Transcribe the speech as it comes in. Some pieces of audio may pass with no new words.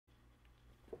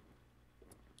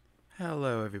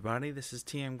Hello everybody, this is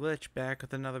TM Glitch back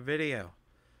with another video.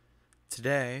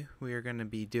 Today we are going to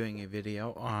be doing a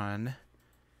video on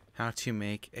how to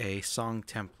make a song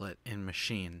template in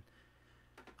Maschine.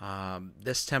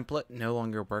 This template no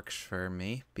longer works for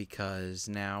me because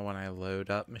now when I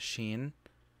load up Maschine,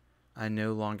 I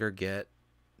no longer get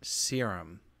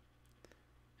Serum.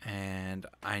 And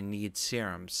I need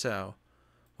Serum, so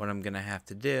what I'm going to have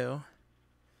to do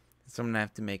is I'm going to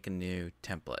have to make a new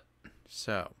template.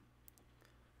 So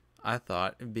I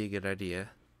thought it'd be a good idea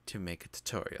to make a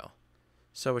tutorial.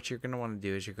 So what you're going to want to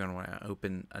do is you're going to want to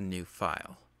open a new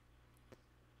file.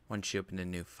 Once you open a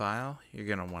new file, you're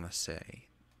going to want to say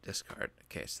discard.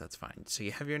 Okay, so that's fine. So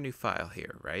you have your new file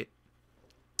here, right?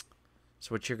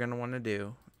 So what you're going to want to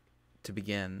do to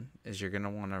begin is you're going to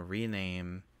want to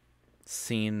rename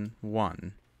scene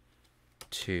 1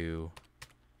 to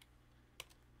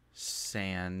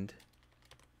sandbox.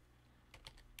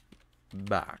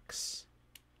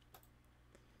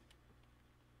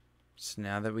 So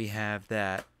now that we have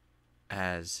that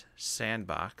as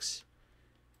sandbox,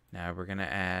 now we're going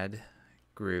to add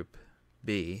group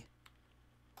B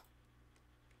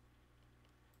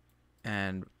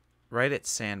and right at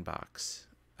sandbox.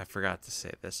 I forgot to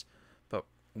say this, but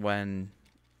when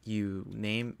you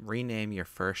rename your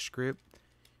first group,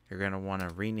 you're going to want to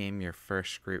rename your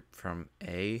first group from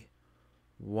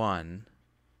A1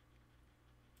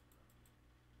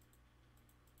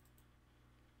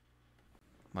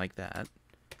 like that,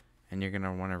 and you're going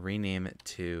to want to rename it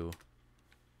to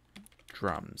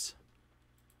drums.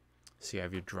 So you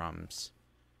have your drums.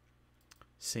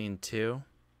 Scene 2,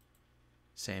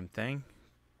 same thing.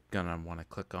 Gonna want to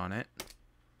click on it,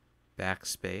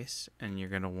 backspace, and you're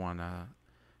going to want to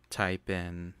type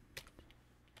in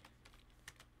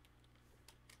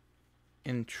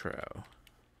intro.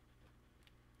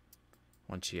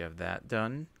 Once you have that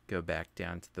done, go back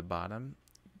down to the bottom,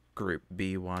 group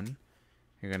B1.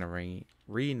 You're going to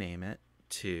rename it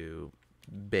to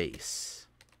bass.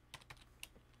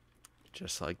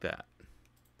 Just like that.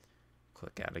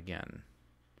 Click out again.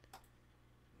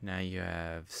 Now you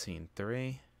have scene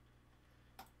 3.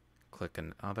 Click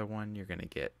another one. You're going to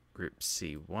get group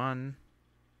C1.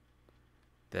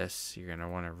 This, you're going to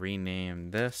want to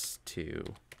rename this to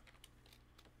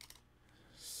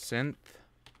synth.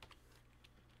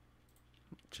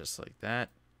 Just like that.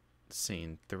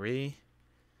 Scene 3.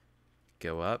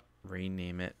 Go up,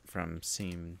 rename it from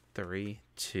scene 3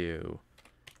 to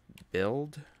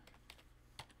build.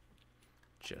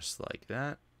 Just like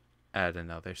that. Add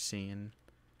another scene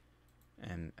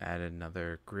and add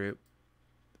another group.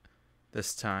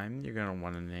 This time you're going to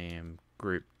want to name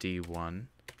group D1.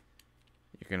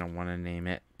 You're going to want to name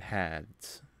it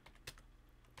pads.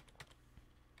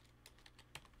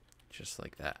 Just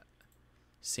like that.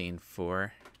 Scene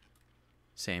 4.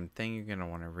 Same thing, you're going to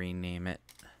want to rename it.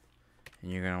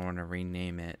 And you're going to want to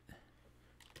rename it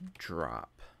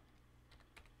drop.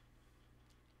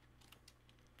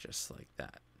 Just like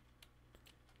that.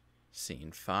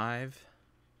 Scene 5.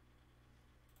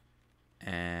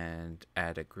 And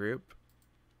add a group.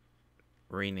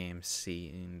 Rename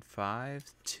scene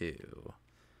 5 to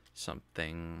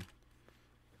something.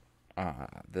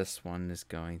 This one is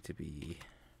going to be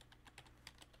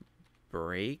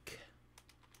break.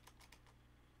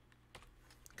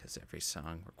 Because every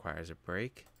song requires a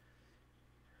break.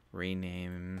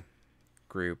 Rename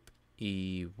group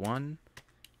E1.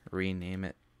 Rename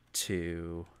it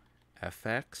to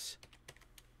FX.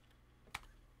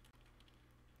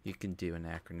 You can do an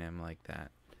acronym like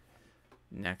that.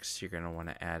 Next, you're going to want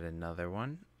to add another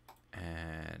one.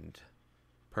 And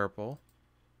purple.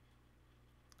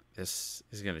 This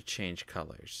is going to change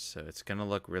colors. So it's going to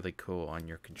look really cool on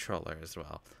your controller as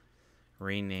well.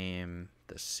 Rename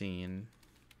the scene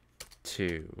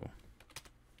to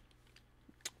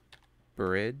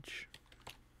bridge.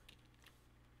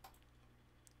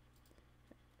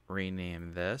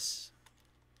 Rename this.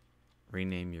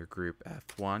 Rename your group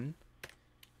F1.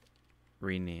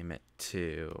 Rename it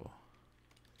to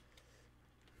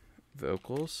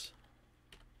vocals.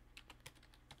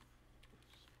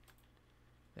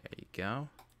 There you go.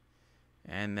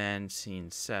 And then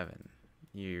scene 7.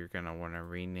 You're going to want to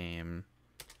rename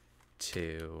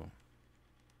to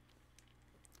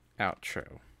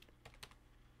outro.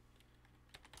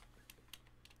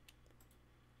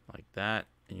 Like that.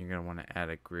 And you're going to want to add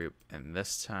a group. And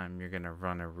this time you're going to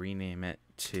want to rename it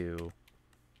to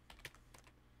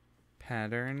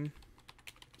pattern.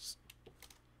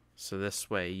 So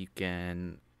this way you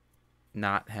can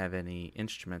not have any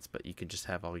instruments, but you can just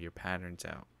have all your patterns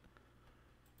out.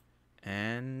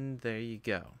 And there you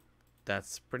go.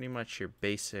 That's pretty much your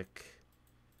basic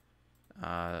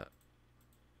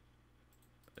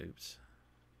Oops.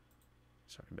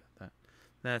 Sorry about that.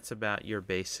 That's about your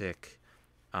basic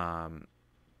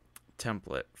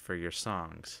template for your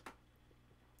songs.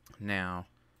 Now,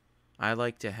 I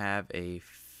like to have a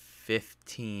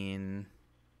 15%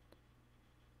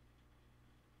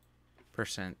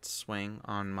 swing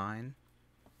on mine,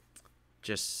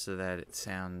 just so that it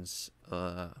sounds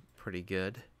pretty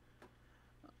good.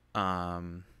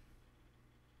 Of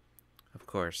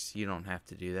course, you don't have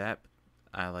to do that,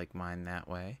 but I like mine that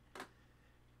way.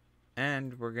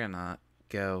 And we're gonna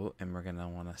go and we're gonna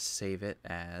want to save it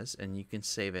as, and you can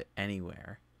save it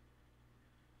anywhere.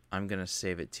 I'm gonna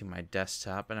save it to my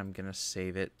desktop, and I'm gonna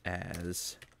save it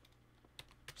as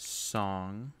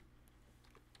song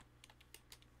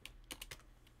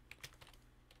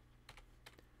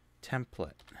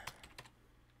template,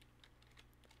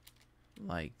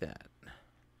 like that,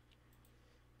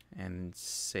 and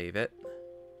save it.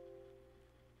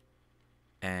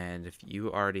 And if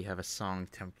you already have a song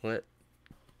template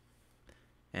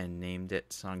and named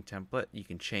it song template, you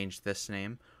can change this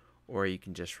name, or you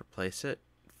can just replace it.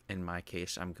 In my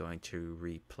case, I'm going to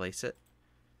replace it.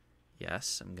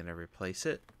 Yes, I'm going to replace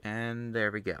it. And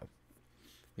there we go.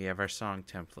 We have our song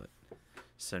template.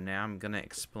 So now I'm going to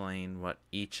explain what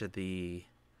each of the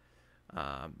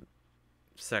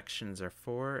sections are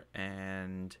for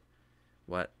and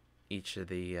what each of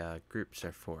the groups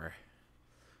are for.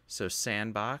 So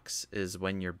sandbox is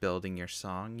when you're building your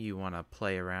song. You want to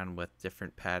play around with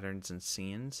different patterns and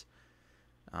scenes.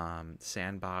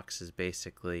 Sandbox is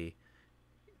basically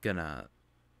gonna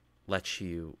let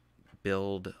you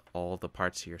build all the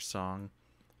parts of your song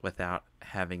without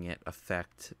having it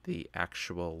affect the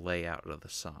actual layout of the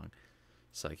song.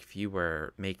 So like if you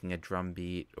were making a drum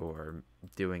beat or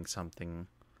doing something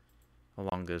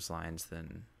along those lines,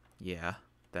 then yeah,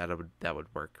 that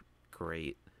would work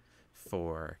great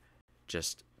for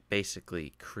just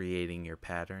basically creating your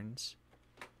patterns.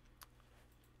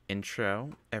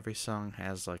 Intro, every song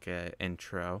has like a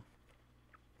intro.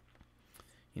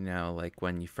 You know, like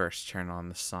when you first turn on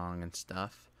the song and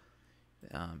stuff.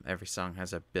 Every song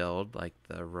has a build, like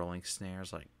the rolling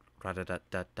snares, like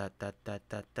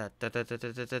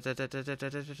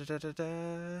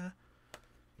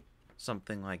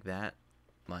something like that,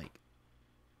 like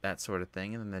that sort of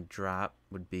thing. And then the drop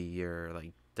would be your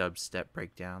like dubstep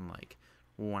breakdown, like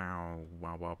wow,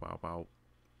 wow, wow, wow, wow,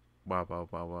 wow, wow,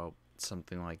 wow, wow,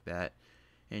 something like that.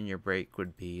 And your break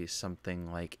would be something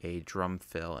like a drum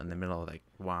fill in the middle, like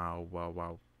wow, wow,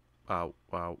 wow, wow,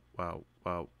 wow, wow,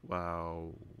 wow,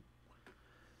 wow.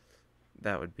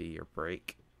 That would be your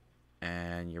break.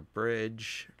 And your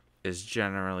bridge is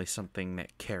generally something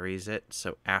that carries it.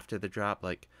 So after the drop,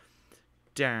 like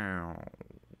down,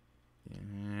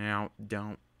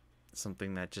 down,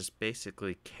 something that just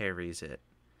basically carries it.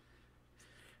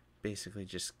 Basically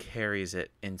just carries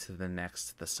it into the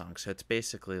song. So it's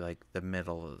basically like the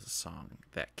middle of the song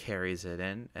that carries it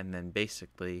in, and then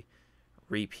basically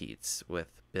repeats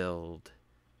with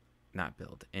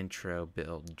intro,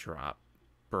 build, drop,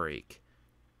 break,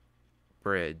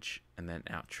 bridge, and then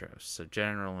outro. So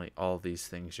generally all these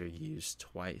things are used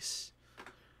twice.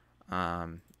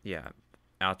 Yeah,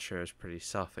 outro is pretty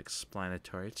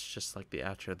self-explanatory. It's just like the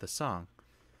outro of the song.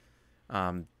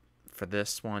 For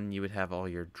this one, you would have all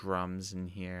your drums in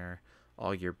here,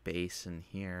 all your bass in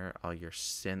here, all your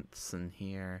synths in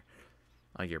here,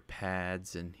 all your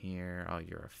pads in here, all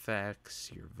your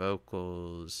effects, your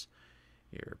vocals,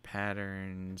 your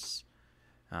patterns.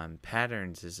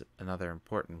 Patterns is another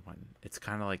important one. It's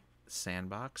kind of like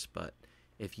sandbox, but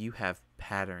if you have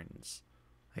patterns,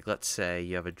 like let's say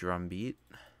you have a drum beat,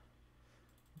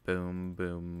 boom,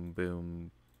 boom,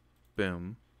 boom,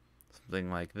 boom,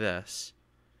 something like this.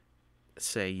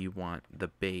 Say you want the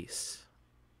bass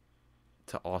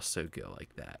to also go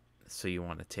like that. So you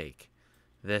want to take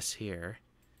this here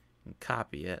and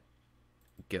copy it,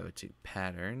 go to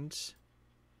patterns,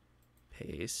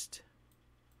 paste,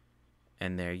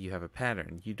 and there you have a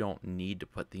pattern. You don't need to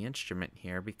put the instrument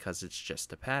here because it's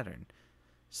just a pattern.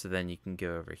 So then you can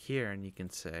go over here and you can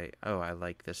say, oh, I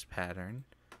like this pattern,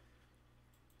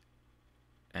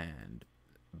 and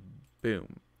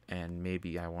boom. And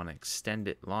maybe I want to extend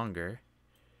it longer.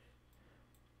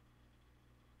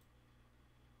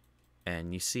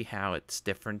 And you see how it's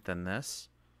different than this?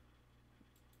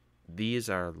 These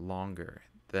are longer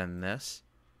than this.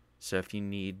 So if you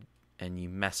need and you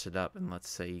mess it up, and let's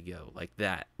say you go like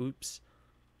that. Oops,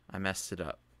 I messed it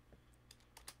up.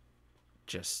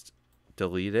 Just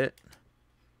delete it.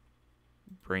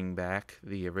 Bring back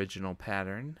the original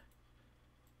pattern.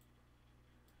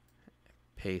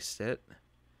 Paste it.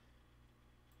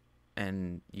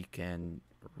 and you can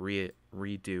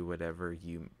redo whatever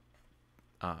you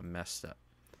messed up.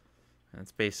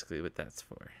 That's basically what that's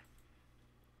for.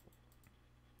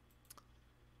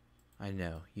 I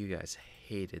know you guys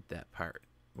hated that part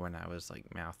when I was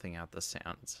like mouthing out the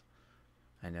sounds.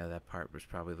 I know that part was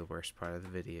probably the worst part of the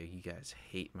video. You guys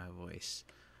hate my voice.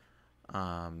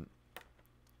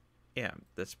 Yeah,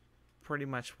 that's pretty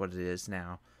much what it is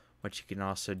now. What you can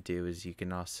also do is you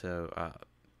can also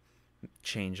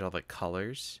change all the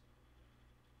colors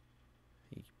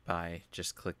by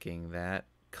just clicking that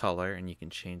color, and you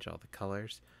can change all the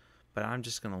colors. But I'm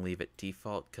just going to leave it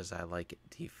default because I like it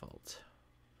default.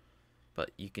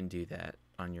 But you can do that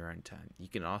on your own time. You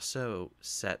can also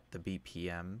set the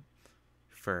BPM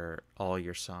for all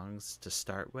your songs to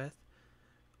start with,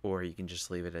 or you can just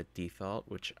leave it at default,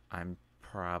 which I'm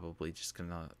probably just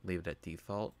gonna leave it at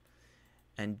default.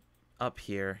 And up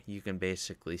here you can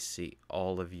basically see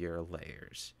all of your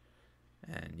layers,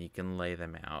 and you can lay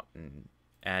them out and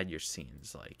add your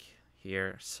scenes. Like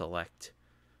here, select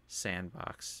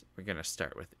sandbox. We're gonna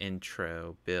start with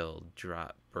intro, build,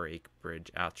 drop, break,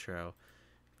 bridge, outro.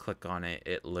 Click on it,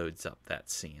 it loads up that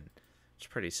scene. It's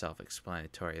pretty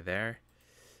self-explanatory there.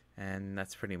 And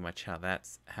that's pretty much how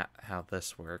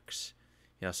this works.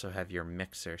 You also have your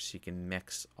mixer, so you can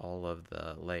mix all of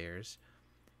the layers.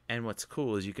 And what's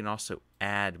cool is you can also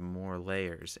add more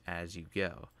layers as you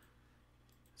go.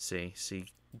 See, so you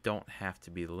don't have to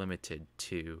be limited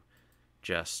to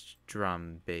just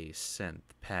drum, bass,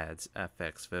 synth, pads,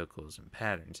 FX, vocals, and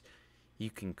patterns. You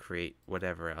can create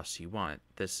whatever else you want.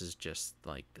 This is just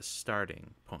like the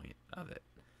starting point of it.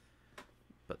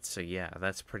 But so yeah,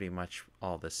 that's pretty much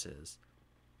all this is.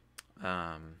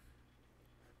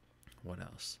 What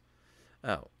else?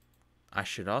 Oh, I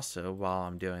should also, while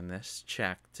I'm doing this,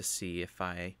 check to see if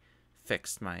I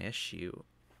fixed my issue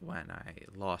when I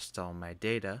lost all my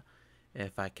data,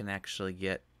 if I can actually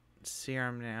get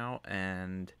Serum now,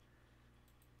 and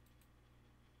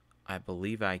I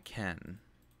believe I can.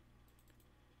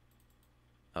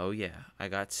 Oh yeah, I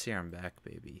got Serum back,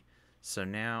 baby. So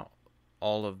now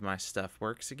all of my stuff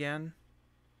works again.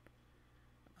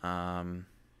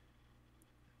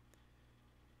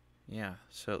 Yeah,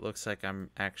 so it looks like I'm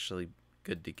actually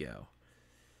good to go.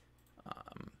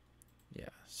 Yeah,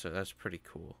 so that's pretty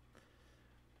cool.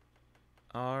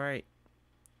 Alright,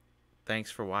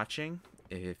 thanks for watching.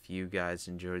 If you guys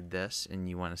enjoyed this and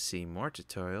you want to see more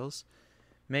tutorials,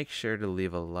 make sure to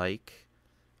leave a like,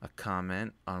 a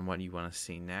comment on what you want to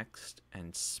see next,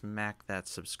 and smack that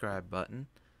subscribe button,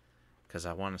 because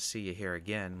I want to see you here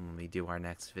again when we do our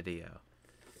next video.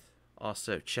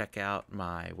 Also, check out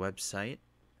my website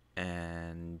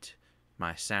and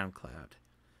my SoundCloud.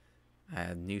 I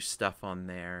have new stuff on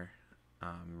there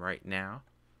right now,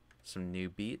 some new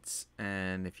beats,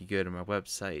 and if you go to my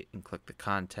website and click the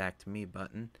Contact Me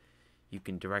button, you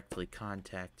can directly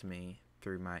contact me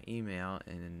through my email,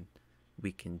 and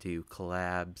we can do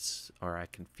collabs, or I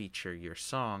can feature your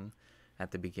song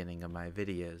at the beginning of my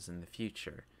videos in the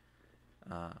future.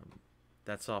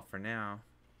 That's all for now.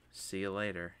 See you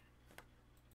later.